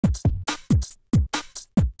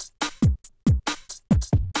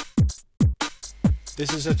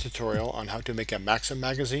This is a tutorial on how to make a Maxim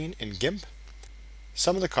magazine in Gimp.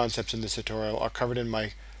 Some of the concepts in this tutorial are covered in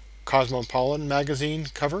my Cosmopolitan magazine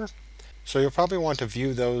cover, so you'll probably want to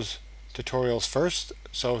view those tutorials first.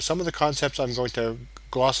 So some of the concepts I'm going to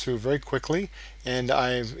gloss through very quickly, and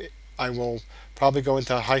I will probably go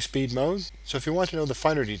into high-speed mode. So if you want to know the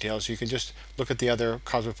finer details, you can just look at the other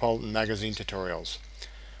Cosmopolitan magazine tutorials.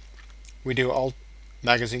 We do all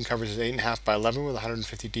magazine covers is 8.5 by 11 with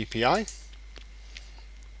 150 dpi.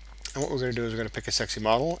 And what we're going to do is we're going to pick a sexy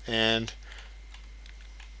model, and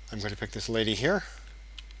I'm going to pick this lady here,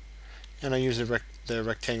 and I use the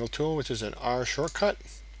rectangle tool, which is an R shortcut,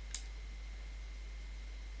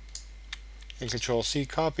 and Control C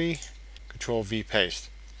copy, Control V paste.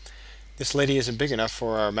 This lady isn't big enough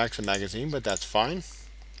for our Maxim magazine, but that's fine.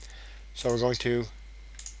 So we're going to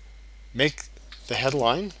make the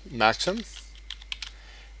headline Maxim,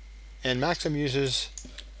 and Maxim uses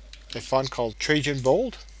a font called Trajan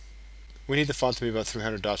Bold. We need the font to be about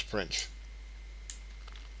 300 dots per inch.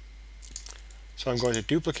 So I'm going to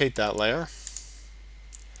duplicate that layer,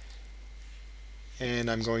 and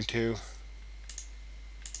I'm going to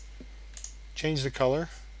change the color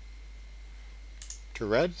to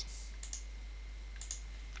red,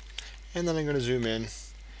 and then I'm going to zoom in,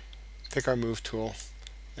 pick our move tool,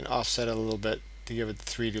 and offset it a little bit to give it the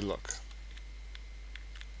 3D look.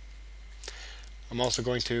 I'm also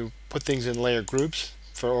going to put things in layer groups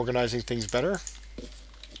for organizing things better.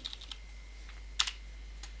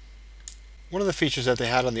 One of the features that they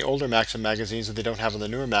had on the older Maxim magazines that they don't have on the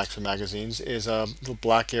newer Maxim magazines is a little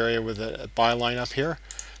black area with a byline up here.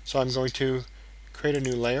 So I'm going to create a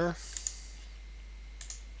new layer,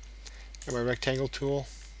 get my rectangle tool,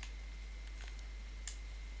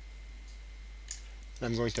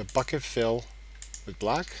 and I'm going to bucket fill with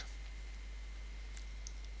black,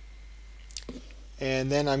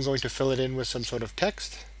 and then I'm going to fill it in with some sort of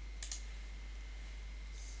text.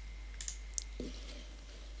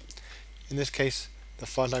 In this case, the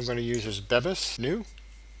font I'm going to use is Bebas New,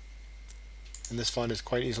 and this font is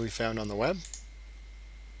quite easily found on the web.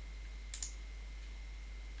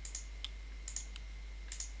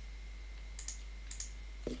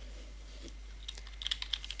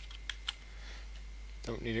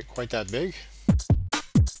 Don't need it quite that big.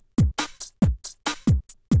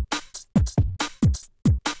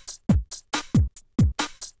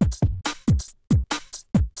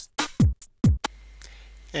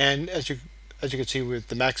 And as you can see with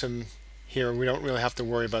the Maxim here, we don't really have to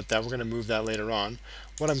worry about that. We're going to move that later on.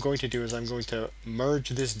 What I'm going to do is I'm going to merge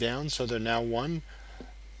this down so they're now one,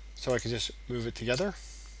 so I can just move it together.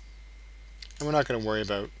 And we're not going to worry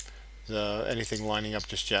about anything lining up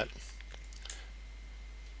just yet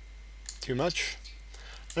too much.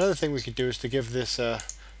 Another thing we could do is to give this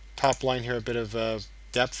top line here a bit of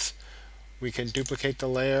depth. We can duplicate the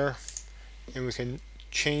layer, and we can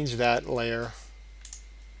change that layer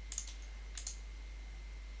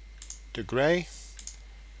to gray,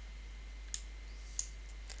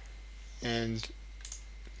 and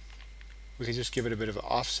we can just give it a bit of an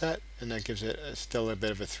offset, and that gives it still a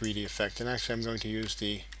bit of a 3D effect. And actually I'm going to use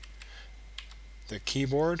the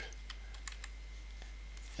keyboard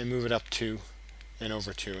and move it up 2 and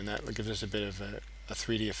over 2, and that gives us a bit of a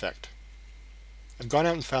 3D effect. I've gone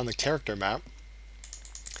out and found the character map,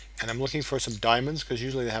 and I'm looking for some diamonds, because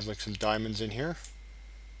usually they have like some diamonds in here.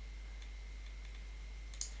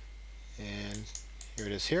 And here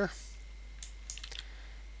it is here.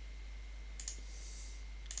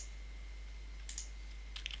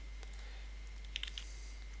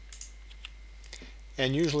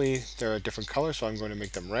 And usually they're a different color, so I'm going to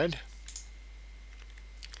make them red.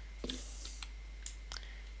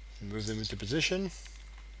 And move them into position.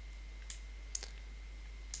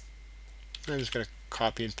 And I'm just going to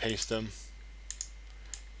copy and paste them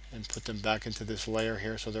and put them back into this layer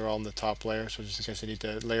here, so they're all in the top layer. So just in case I need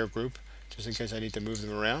to layer group, just in case I need to move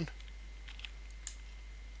them around.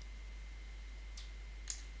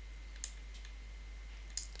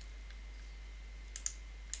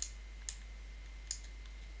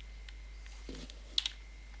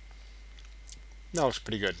 That looks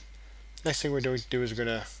pretty good. Next thing we're going to do is we're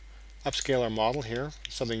going to upscale our model here,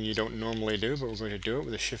 something you don't normally do, but we're going to do it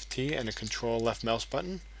with a Shift T and a Control left mouse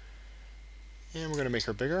button. And we're going to make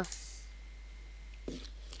her bigger.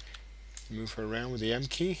 Move her around with the M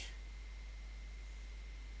key.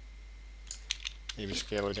 Maybe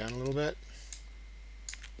scale her down a little bit.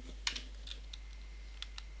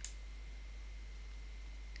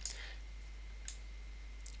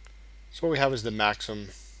 So what we have is the Maxim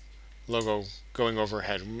logo going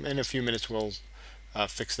overhead. In a few minutes we'll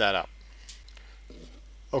fix that up.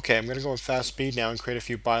 Okay, I'm going to go in fast speed now and create a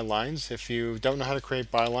few bylines. If you don't know how to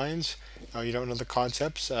create bylines, you don't know the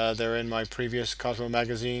concepts, they're in my previous Cosmo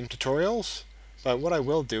Magazine tutorials. But what I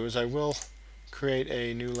will do is I will create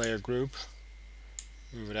a new layer group,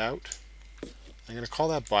 move it out. I'm going to call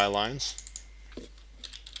that bylines.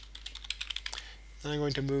 Then I'm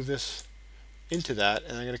going to move this into that,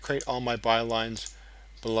 and I'm going to create all my bylines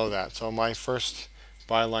below that. So my first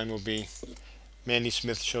byline will be Mandy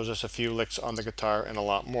Smith shows us a few licks on the guitar and a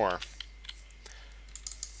lot more.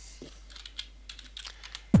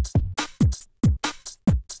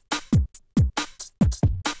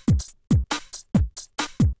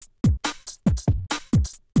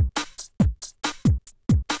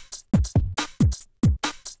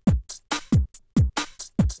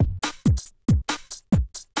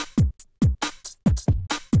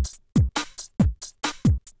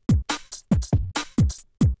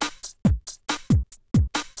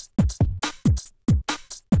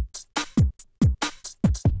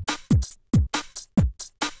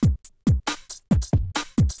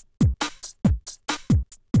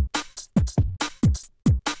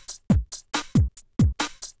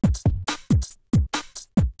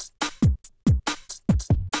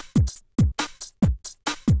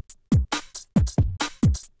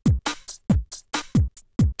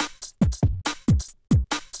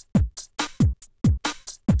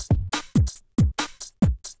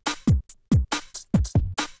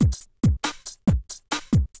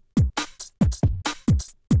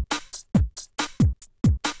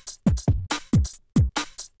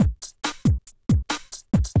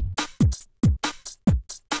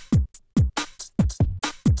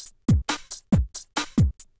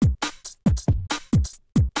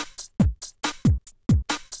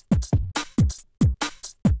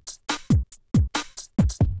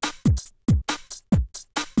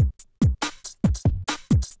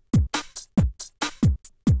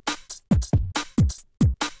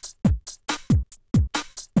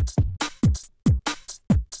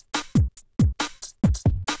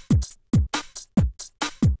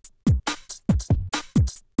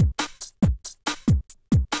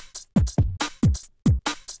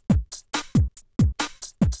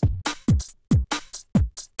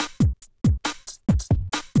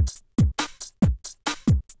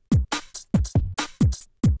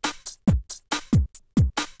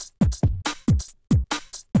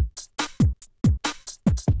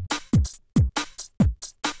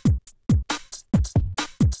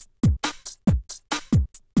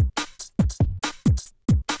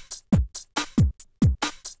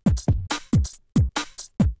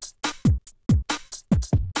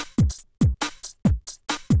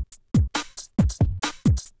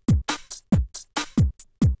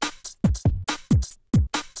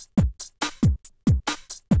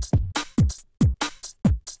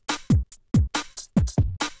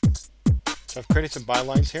 So I've created some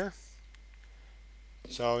bylines here.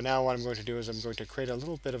 So now what I'm going to do is I'm going to create a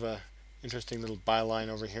little bit of a interesting little byline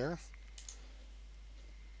over here.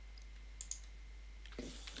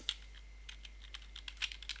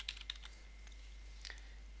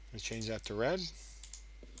 Let's change that to red.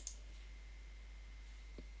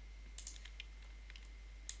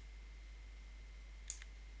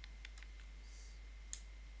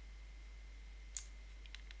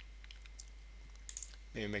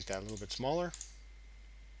 Maybe make that a little bit smaller.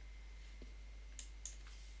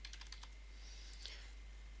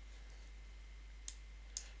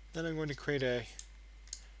 Then I'm going to create the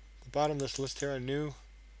bottom of this list here, a new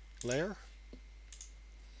layer.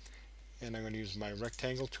 And I'm going to use my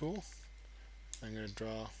rectangle tool. I'm going to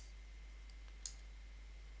draw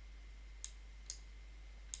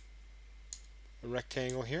a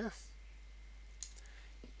rectangle here.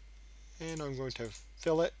 And I'm going to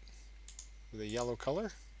fill it with a yellow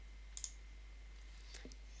color.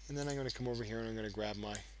 And then I'm going to come over here and I'm going to grab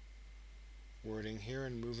my wording here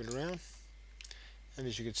and move it around. And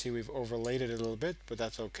as you can see, we've overlaid it a little bit, but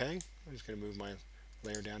that's okay. I'm just going to move my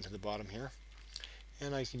layer down to the bottom here.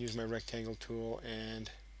 And I can use my rectangle tool and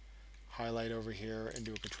highlight over here and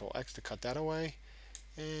do a Control X to cut that away.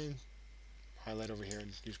 And highlight over here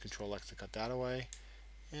and use Control X to cut that away.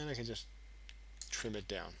 And I can just trim it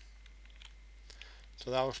down. So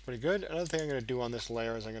that looks pretty good. Another thing I'm going to do on this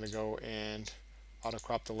layer is I'm going to go and auto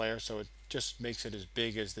crop the layer so it just makes it as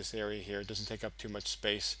big as this area here. It doesn't take up too much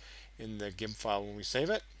space in the Gimp file when we save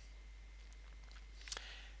it.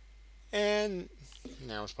 And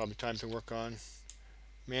now it's probably time to work on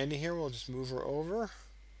Mandy here. We'll just move her over.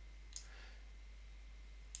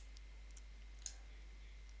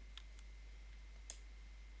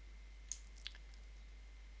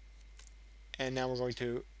 And now we're going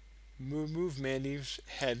to move Mandy's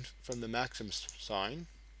head from the Maxim sign.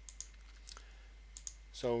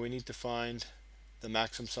 So we need to find the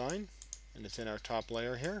Maxim sign, and it's in our top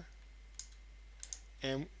layer here.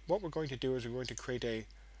 And what we're going to do is we're going to create a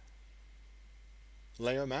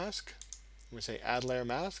layer mask. We say add layer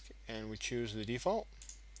mask, and we choose the default.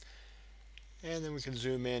 And then we can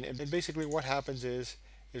zoom in, and basically what happens is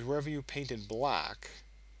wherever you painted black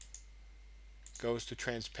goes to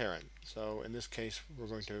transparent. So in this case we're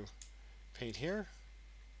going to paint here,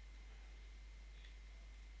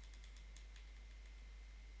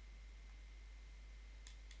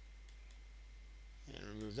 and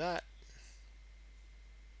remove that.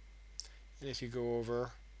 And if you go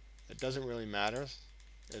over, it doesn't really matter,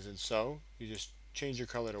 as in so, you just change your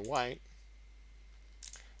color to white.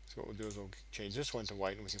 So what we'll do is we'll change this one to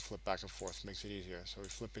white, and we can flip back and forth, makes it easier. So we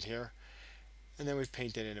flip it here, and then we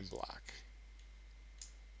paint it in black.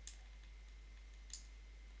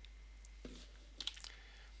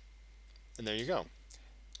 And there you go.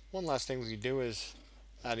 One last thing we can do is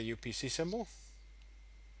add a Upc symbol.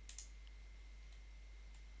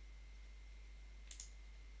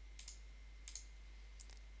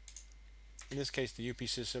 In this case, the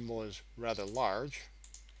Upc symbol is rather large,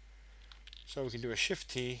 so we can do a Shift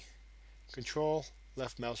T, Control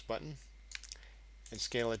left mouse button, and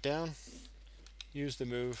scale it down. Use the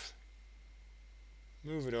move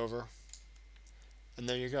it over, and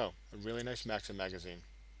there you go, a really nice Maxim magazine.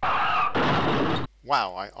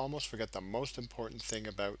 Wow, I almost forgot the most important thing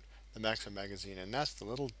about the Maxim magazine, and that's the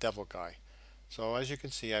little devil guy. So as you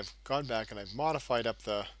can see, I've gone back and I've modified up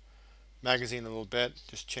the magazine a little bit,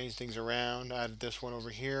 just changed things around, added this one over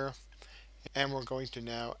here, and we're going to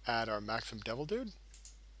now add our Maxim Devil dude.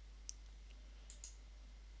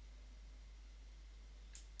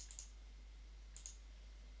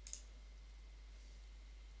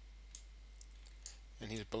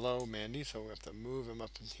 And he's below Mandy, so we have to move him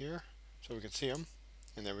up in here so we can see him.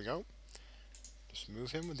 And there we go. Just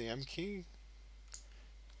move him with the M key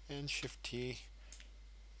and Shift T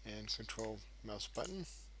and Control mouse button.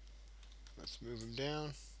 Let's move him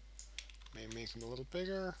down. May make him a little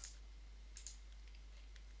bigger.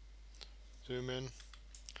 Zoom in.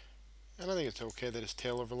 And I think it's okay that his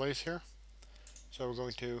tail overlays here. So we're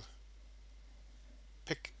going to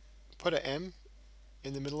put an M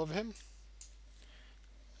in the middle of him,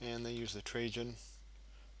 and then use the Trajan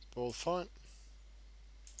bold font,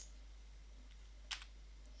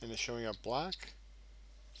 and it's showing up black,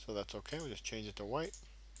 so that's okay. We'll just change it to white,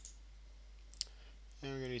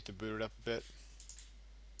 and we're going to need to boot it up a bit.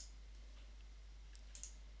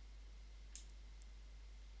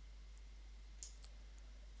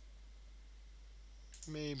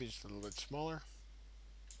 Maybe just a little bit smaller.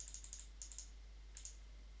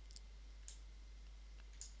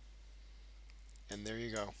 And there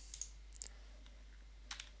you go.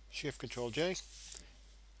 Shift Control J,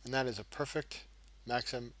 and that is a perfect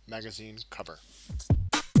Maxim magazine cover.